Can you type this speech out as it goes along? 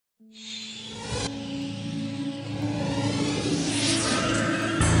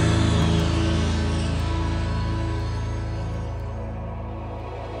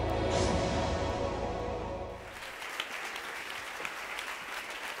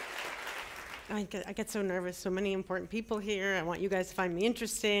I get so nervous. So many important people here. I want you guys to find me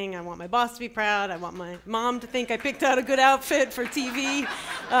interesting. I want my boss to be proud. I want my mom to think I picked out a good outfit for TV,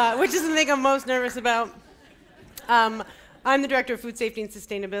 which is the thing I'm most nervous about. I'm the Director of Food Safety and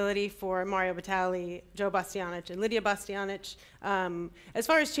Sustainability for Mario Batali, Joe Bastianich, and Lidia Bastianich. As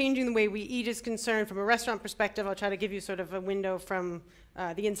far as changing the way we eat is concerned, from a restaurant perspective, I'll try to give you sort of a window from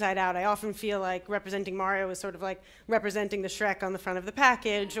the inside out. I often feel like representing Mario is sort of like representing the Shrek on the front of the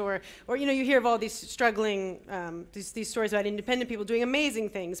package, or you know, you hear of all these struggling, these stories about independent people doing amazing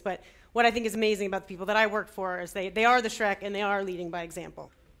things, but what I think is amazing about the people that I work for is they are the Shrek and they are leading by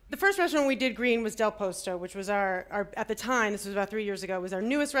example. The first restaurant we did green was Del Posto, which was our at the time, this was about 3 years ago, was our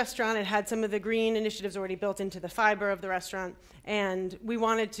newest restaurant. It had some of the green initiatives already built into the fiber of the restaurant, and we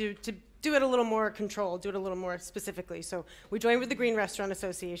wanted to do it a little more controlled, do it a little more specifically. So we joined with the Green Restaurant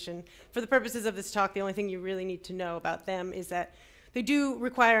Association. For the purposes of this talk, the only thing you really need to know about them is that they do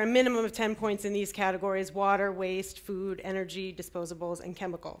require a minimum of 10 points in these categories: water, waste, food, energy, disposables, and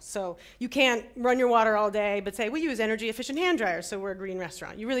chemicals. So you can't run your water all day, but say, we use energy efficient hand dryers, so we're a green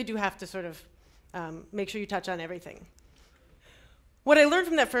restaurant. You really do have to sort of make sure you touch on everything. What I learned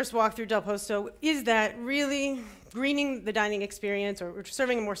from that first walk through Del Posto is that really greening the dining experience, or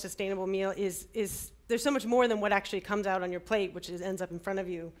serving a more sustainable meal, is there's so much more than what actually comes out on your plate, which ends up in front of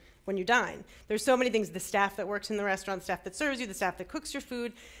you when you dine. There's so many things: the staff that works in the restaurant, the staff that serves you, the staff that cooks your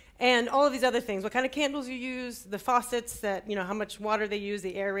food, and all of these other things. What kind of candles you use, the faucets, that, you know, how much water they use,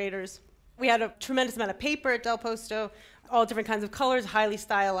 the aerators. We had a tremendous amount of paper at Del Posto, all different kinds of colors, highly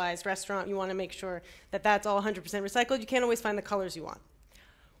stylized restaurant. You want to make sure that that's all 100% recycled. You can't always find the colors you want.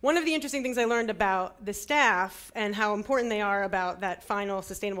 One of the interesting things I learned about the staff and how important they are about that final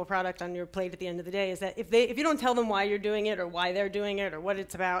sustainable product on your plate at the end of the day is that if you don't tell them why you're doing it or why they're doing it or what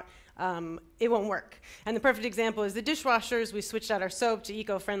it's about, it won't work. And the perfect example is the dishwashers. We switched out our soap to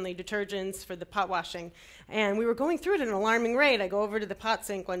eco-friendly detergents for the pot washing. And we were going through it at an alarming rate. I go over to the pot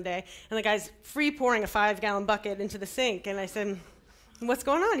sink one day, and the guy's free pouring a 5-gallon bucket into the sink. And I said, what's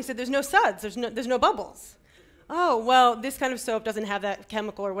going on? He said, there's no suds, there's no bubbles. Oh, well, this kind of soap doesn't have that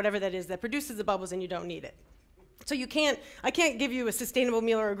chemical or whatever that is that produces the bubbles, and you don't need it. So I can't give you a sustainable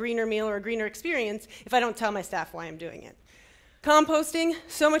meal or a greener experience if I don't tell my staff why I'm doing it. Composting,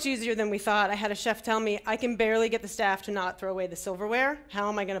 so much easier than we thought. I had a chef tell me, I can barely get the staff to not throw away the silverware. How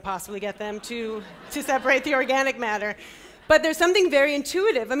am I going to possibly get them to separate the organic matter? But there's something very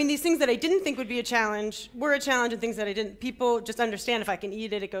intuitive. I mean, these things that I didn't think would be a challenge were a challenge, and things that I didn't. People just understand, if I can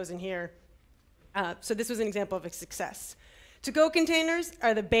eat it, it goes in here. So this was an example of a success. To-go containers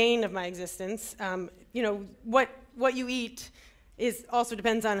are the bane of my existence. You know, what you eat also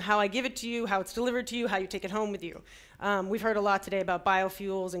depends on how I give it to you, how it's delivered to you, how you take it home with you. We've heard a lot today about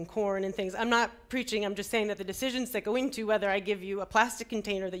biofuels and corn and things. I'm not preaching, I'm just saying that the decisions that go into whether I give you a plastic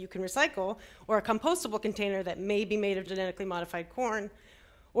container that you can recycle or a compostable container that may be made of genetically modified corn,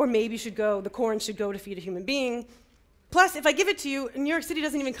 or maybe the corn should go to feed a human being. Plus, if I give it to you, New York City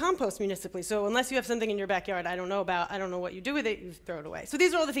doesn't even compost municipally, so unless you have something in your backyard I don't know about, I don't know what you do with it, you throw it away. So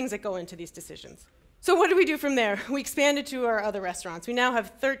these are all the things that go into these decisions. So what do we do from there? We expanded to our other restaurants. We now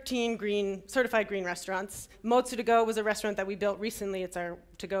have 13 certified green restaurants. Mozza To Go was a restaurant that we built recently. It's our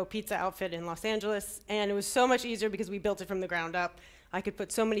to-go pizza outfit in Los Angeles, and it was so much easier because we built it from the ground up. I could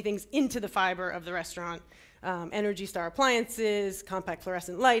put so many things into the fiber of the restaurant: Energy Star appliances, compact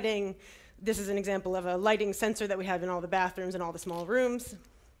fluorescent lighting. This is an example of a lighting sensor that we have in all the bathrooms and all the small rooms.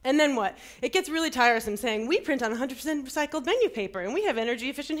 And then what? It gets really tiresome saying, we print on 100% recycled menu paper, and we have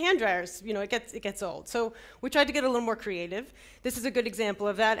energy-efficient hand dryers. You know, it gets old. So we tried to get a little more creative. This is a good example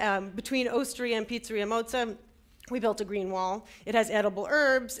of that. Between Osteria and Pizzeria Mozza, we built a green wall. It has edible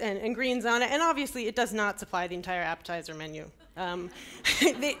herbs and greens on it, and obviously it does not supply the entire appetizer menu. But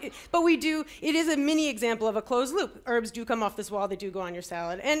it is a mini example of a closed loop. Herbs do come off this wall, they do go on your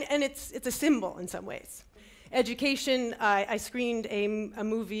salad, and it's a symbol in some ways. Education, I screened a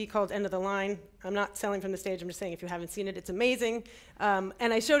movie called End of the Line. I'm not selling from the stage, I'm just saying if you haven't seen it, it's amazing. And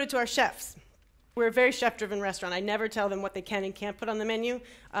I showed it to our chefs. We're a very chef-driven restaurant. I never tell them what they can and can't put on the menu.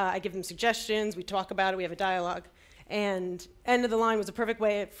 I give them suggestions, we talk about it, we have a dialogue. And End of the Line was a perfect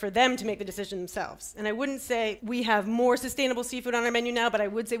way for them to make the decision themselves. And I wouldn't say we have more sustainable seafood on our menu now, but I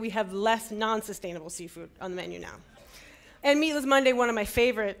would say we have less non-sustainable seafood on the menu now. And Meatless Monday, one of my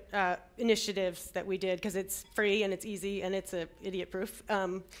favorite initiatives that we did, because it's free and it's easy and it's idiot-proof.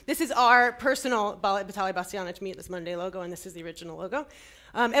 This is our personal Batali Bastianich Meatless Monday logo, and this is the original logo.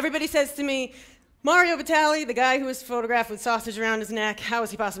 Everybody says to me, Mario Batali, the guy who was photographed with sausage around his neck, how is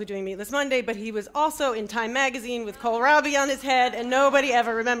he possibly doing Meatless Monday? But he was also in Time magazine with kohlrabi on his head, and nobody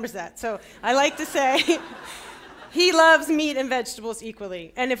ever remembers that. So I like to say He loves meat and vegetables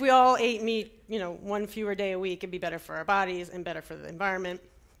equally. And if we all ate meat, one fewer day a week, it'd be better for our bodies and better for the environment.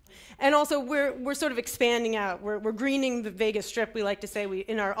 And also, we're sort of expanding out. We're greening the Vegas Strip, we like to say.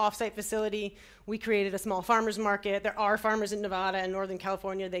 In our offsite facility, we created a small farmers market. There are farmers in Nevada and Northern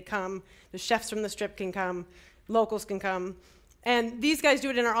California. They come. The chefs from the Strip can come. Locals can come. And these guys do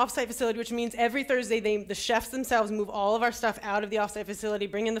it in our offsite facility, which means every Thursday, the chefs themselves move all of our stuff out of the offsite facility,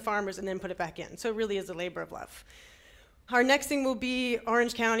 bring in the farmers, and then put it back in. So it really is a labor of love. Our next thing will be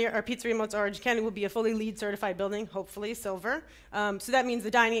Orange County. Our Pizzeria Meltz Orange County will be a fully LEED certified building, hopefully silver. So that means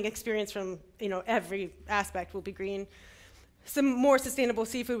the dining experience from every aspect will be green. Some more sustainable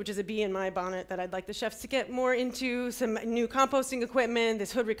seafood, which is a bee in my bonnet that I'd like the chefs to get more into. Some new composting equipment,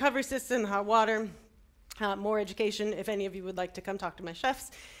 this hood recovery system, hot water. More education, if any of you would like to come talk to my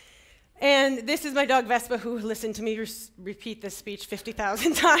chefs. And this is my dog Vespa, who listened to me repeat this speech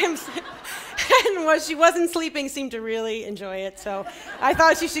 50,000 times. And when she wasn't sleeping, seemed to really enjoy it. So I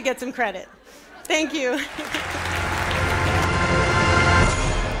thought she should get some credit. Thank you.